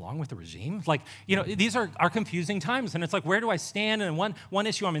just goes along with the regime? These are confusing times, and it's like, where do I stand? And one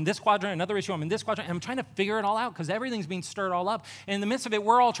issue I'm in this quadrant, another issue I'm in this quadrant, and I'm trying to figure it all out because everything's being stirred all up. And in the midst of it,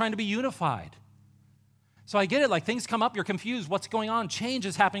 we're all trying to be unified. So I get it, things come up, you're confused, what's going on? Change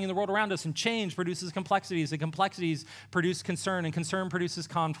is happening in the world around us, and change produces complexities, and complexities produce concern, and concern produces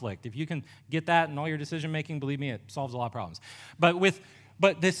conflict. If you can get that in all your decision-making, believe me, it solves a lot of problems.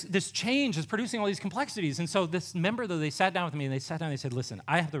 But this change is producing all these complexities, and so this member, though, they sat down with me, and they said, listen,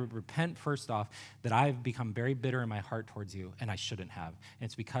 I have to repent first off that I've become very bitter in my heart towards you, and I shouldn't have. And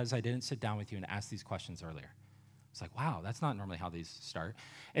it's because I didn't sit down with you and ask these questions earlier. It's like, wow, that's not normally how these start.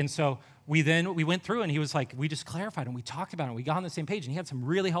 And so we went through, and he was like, we just clarified, and we talked about it, and we got on the same page, and he had some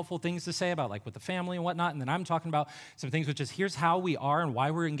really helpful things to say about with the family and whatnot, and then I'm talking about some things which is, here's how we are and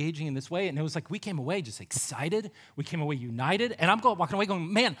why we're engaging in this way, and it was like, we came away just excited, we came away united, and I'm walking away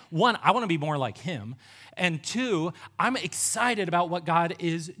going, man, one, I want to be more like him, and two, I'm excited about what God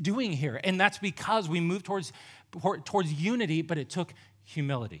is doing here, and that's because we moved towards unity, but it took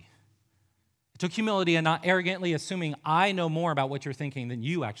humility. Took humility and not arrogantly assuming I know more about what you're thinking than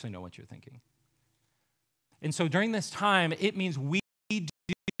you actually know what you're thinking. And so during this time, it means we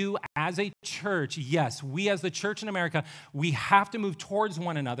do as a church, yes, we as the church in America, we have to move towards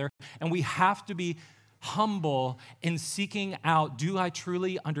one another, and we have to be humble in seeking out, do I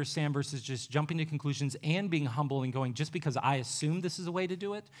truly understand, versus just jumping to conclusions, and being humble and going, just because I assume this is a way to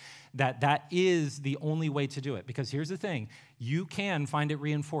do it, that is the only way to do it. Because here's the thing, you can find it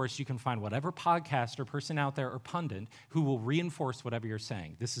reinforced. You can find whatever podcast or person out there or pundit who will reinforce whatever you're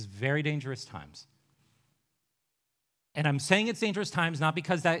saying. This is very dangerous times. And I'm saying it's dangerous times, not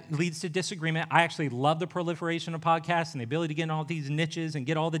because that leads to disagreement. I actually love the proliferation of podcasts and the ability to get in all these niches and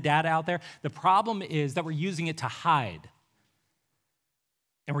get all the data out there. The problem is that we're using it to hide.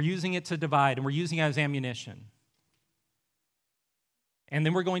 And we're using it to divide, and we're using it as ammunition. And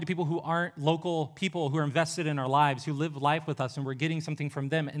then we're going to people who aren't local people who are invested in our lives, who live life with us, and we're getting something from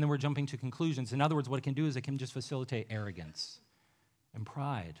them, and then we're jumping to conclusions. In other words, what it can do is it can just facilitate arrogance and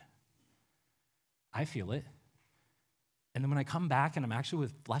pride. I feel it. And then when I come back and I'm actually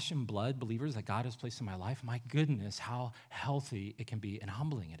with flesh and blood believers that God has placed in my life, my goodness, how healthy it can be and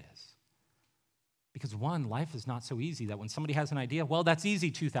humbling it is. Because one, life is not so easy that when somebody has an idea, well, that's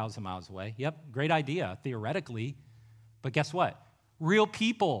easy 2,000 miles away. Yep, great idea, theoretically. But guess what? Real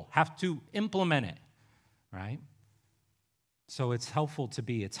people have to implement it, right? So it's helpful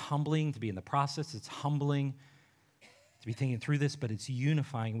it's humbling to be in the process. It's humbling to be thinking through this, but it's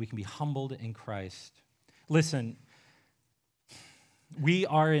unifying. We can be humbled in Christ. Listen, we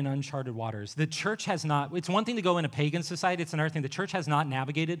are in uncharted waters. The church has not, it's one thing to go in a pagan society, it's another thing. The church has not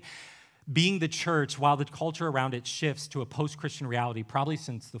navigated being the church while the culture around it shifts to a post-Christian reality, probably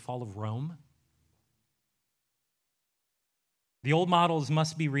since the fall of Rome. The old models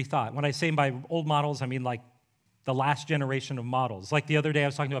must be rethought. When I say by old models, I mean like the last generation of models. Like the other day, I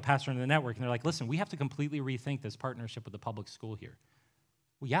was talking to a pastor in the network, and they're like, listen, we have to completely rethink this partnership with the public school here.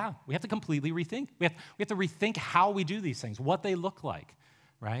 Well, yeah, we have to completely rethink. We have to rethink how we do these things, what they look like,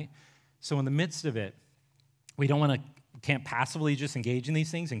 right? So in the midst of it, we can't passively just engage in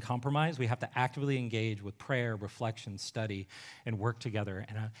these things and compromise. We have to actively engage with prayer, reflection, study, and work together.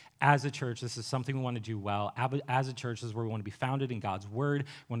 And as a church, this is something we want to do well. As a church, this is where we want to be founded in God's word.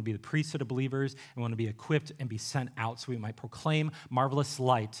 We want to be the priesthood of believers. We want to be equipped and be sent out so we might proclaim marvelous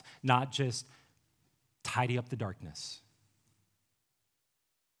light, not just tidy up the darkness.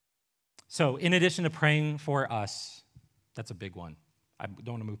 So in addition to praying for us, that's a big one. I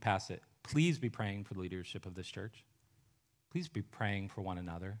don't want to move past it. Please be praying for the leadership of this church. Please be praying for one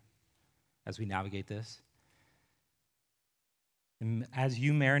another as we navigate this. And as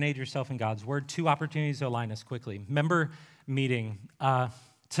you marinate yourself in God's word, 2 opportunities to align us quickly. Member meeting.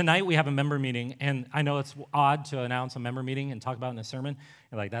 Tonight we have a member meeting, and I know it's odd to announce a member meeting and talk about it in a sermon.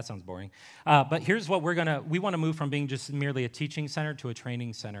 You're like, that sounds boring. But here's what we want to move from being just merely a teaching center to a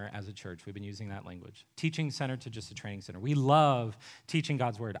training center as a church. We've been using that language. Teaching center to just a training center. We love teaching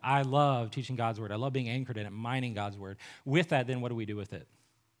God's word. I love teaching God's word. I love being anchored in it, mining God's word. With that, then what do we do with it?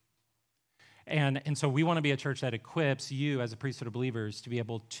 And so we want to be a church that equips you as a priesthood of believers to be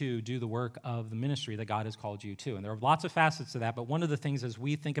able to do the work of the ministry that God has called you to. And there are lots of facets to that, but one of the things as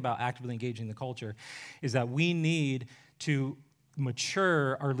we think about actively engaging the culture is that we need to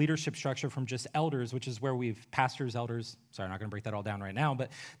mature our leadership structure from just elders, which is where we've pastors, elders, sorry, I'm not going to break that all down right now,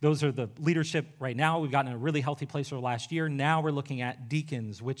 but those are the leadership right now. We've gotten in a really healthy place over the last year. Now we're looking at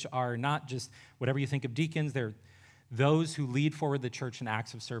deacons, which are not just whatever you think of deacons, they're those who lead forward the church in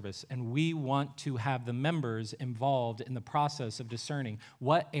acts of service. And we want to have the members involved in the process of discerning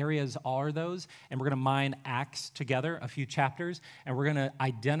what areas are those. And we're going to mine Acts together, a few chapters, and we're going to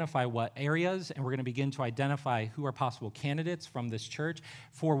identify what areas, and we're going to begin to identify who are possible candidates from this church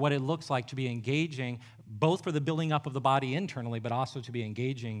for what it looks like to be engaging, both for the building up of the body internally, but also to be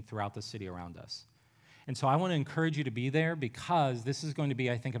engaging throughout the city around us. And so I want to encourage you to be there because this is going to be,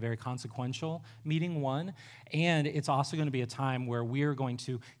 I think, a very consequential meeting, one, and it's also going to be a time where we are going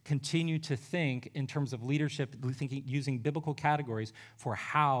to continue to think in terms of leadership, thinking using biblical categories for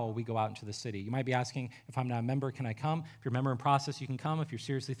how we go out into the city. You might be asking, if I'm not a member, can I come? If you're a member in process, you can come. If you're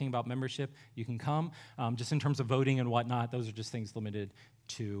seriously thinking about membership, you can come. Just in terms of voting and whatnot, those are just things limited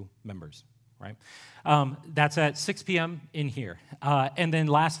to members. Right? That's at 6 p.m. in here. And then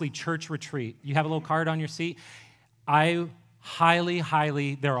lastly, church retreat. You have a little card on your seat. I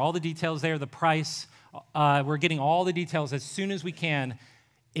highly, there are all the details there, the price. We're getting all the details as soon as we can.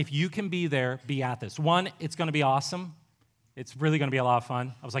 If you can be there, be at this. One, it's going to be awesome. It's really going to be a lot of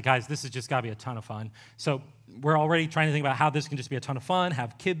fun. I was like, guys, this has just got to be a ton of fun. So we're already trying to think about how this can just be a ton of fun,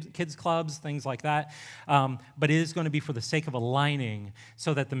 have kids clubs, things like that. But it is going to be for the sake of aligning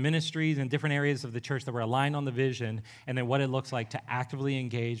so that the ministries and different areas of the church that we're aligned on the vision and then what it looks like to actively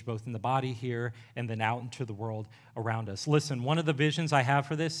engage both in the body here and then out into the world around us. Listen, one of the visions I have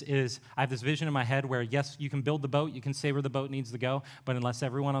for this is I have this vision in my head where, yes, you can build the boat, you can say where the boat needs to go, but unless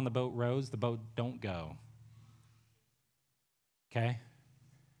everyone on the boat rows, the boat don't go. Okay?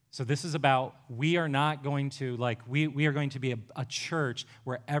 So this is about, we are not going to, we are going to be a church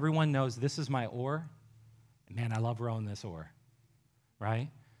where everyone knows this is my oar. Man, I love rowing this oar, right?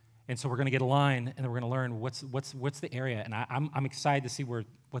 And so we're going to get a line, and then we're going to learn what's the area. And I'm excited to see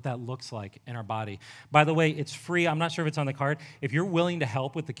what that looks like in our body. By the way, it's free. I'm not sure if it's on the card. If you're willing to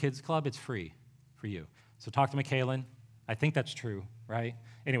help with the kids club, it's free for you. So talk to McKaylin. I think that's true, right?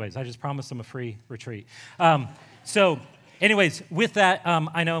 Anyways, I just promised them a free retreat. Anyways, with that,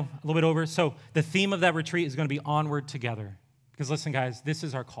 I know a little bit over. So the theme of that retreat is going to be onward together. Because listen, guys, this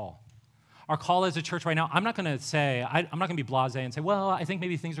is our call. Our call as a church right now, I'm not going to say, I'm not going to be blasé and say, well, I think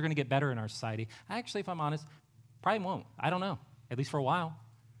maybe things are going to get better in our society. Actually, if I'm honest, probably won't. I don't know, at least for a while.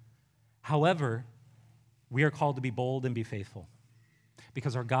 However, we are called to be bold and be faithful.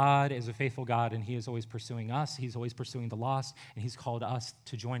 Because our God is a faithful God, and he is always pursuing us. He's always pursuing the lost, and he's called us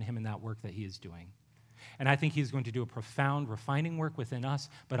to join him in that work that he is doing. And I think he's going to do a profound refining work within us,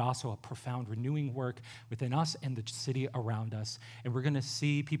 but also a profound renewing work within us and the city around us. And we're going to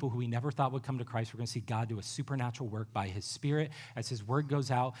see people who we never thought would come to Christ. We're going to see God do a supernatural work by his Spirit as his word goes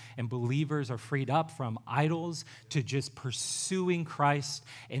out, and believers are freed up from idols to just pursuing Christ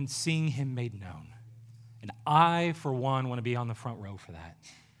and seeing him made known. And I, for one, want to be on the front row for that.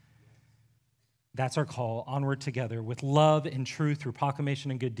 That's our call, onward together with love and truth through proclamation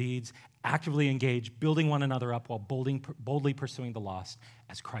and good deeds, actively engage, building one another up while boldly pursuing the lost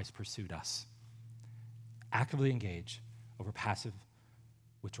as Christ pursued us. Actively engage over passive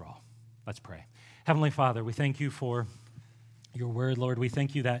withdrawal. Let's pray. Heavenly Father, we thank you for your word, Lord. We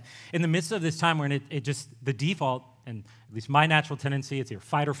thank you that in the midst of this time when it just, the default, and at least my natural tendency, it's either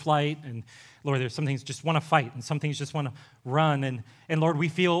fight or flight. And Lord, there's some things just want to fight and some things just want to run. And Lord, we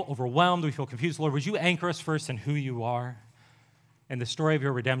feel overwhelmed. We feel confused. Lord, would you anchor us first in who you are and the story of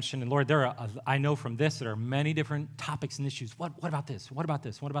your redemption? And Lord, I know from this there are many different topics and issues. What about this? What about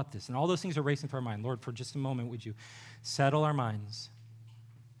this? What about this? And all those things are racing through our mind. Lord, for just a moment, would you settle our minds?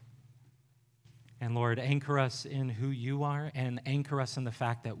 And Lord, anchor us in who you are and anchor us in the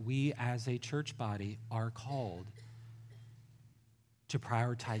fact that we as a church body are called to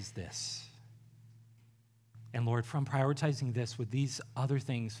prioritize this. And Lord, from prioritizing this, would these other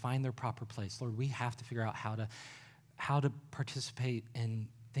things find their proper place? Lord, we have to figure out how to participate in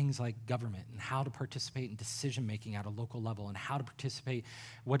things like government and how to participate in decision-making at a local level and how to participate,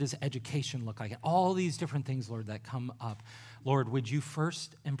 what does education look like? And all these different things, Lord, that come up. Lord, would you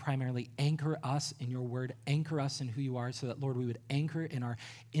first and primarily anchor us in your word, anchor us in who you are so that, Lord, we would anchor in our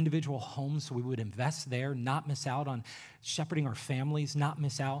individual homes so we would invest there, not miss out on shepherding our families, not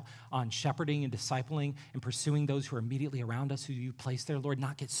miss out on shepherding and discipling and pursuing those who are immediately around us who you place there, Lord,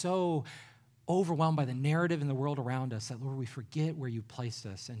 not get so overwhelmed by the narrative in the world around us that, Lord, we forget where you placed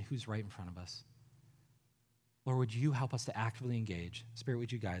us and who's right in front of us. Lord, would you help us to actively engage? Spirit,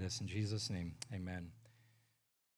 would you guide us? In Jesus' name, amen.